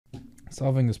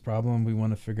Solving this problem, we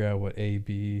want to figure out what a,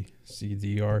 b, c,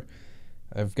 d are.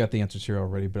 I've got the answers here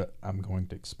already, but I'm going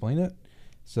to explain it.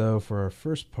 So for our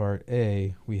first part,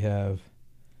 a, we have,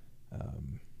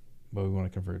 well, we want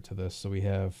to convert it to this. So we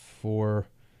have 4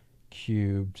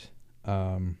 cubed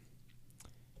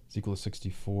is equal to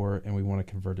 64, and we want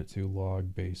to convert it to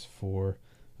log base 4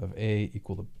 of a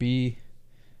equal to b.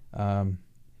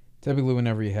 Typically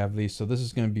whenever you have these, so this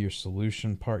is going to be your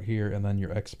solution part here, and then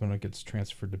your exponent gets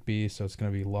transferred to b, so it's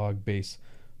going to be log base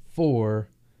 4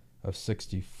 of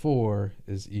 64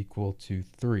 is equal to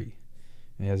 3.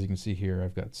 And as you can see here,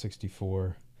 I've got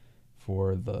 64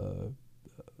 for the,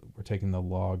 we're taking the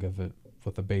log of it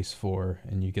with the base 4,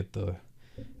 and you get the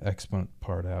exponent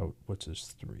part out, which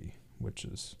is 3, which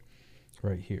is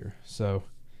right here. So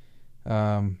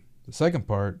the second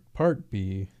part, part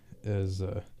b, is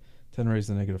 10 raised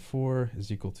to the negative 4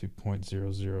 is equal to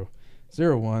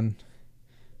 0.0001.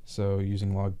 So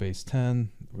using log base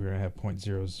 10, we're going to have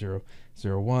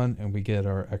 0.0001, and we get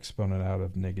our exponent out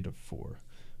of negative 4,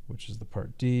 which is the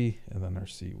part D, and then our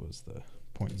C was the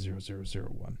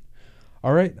 0.0001.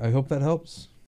 All right, I hope that helps.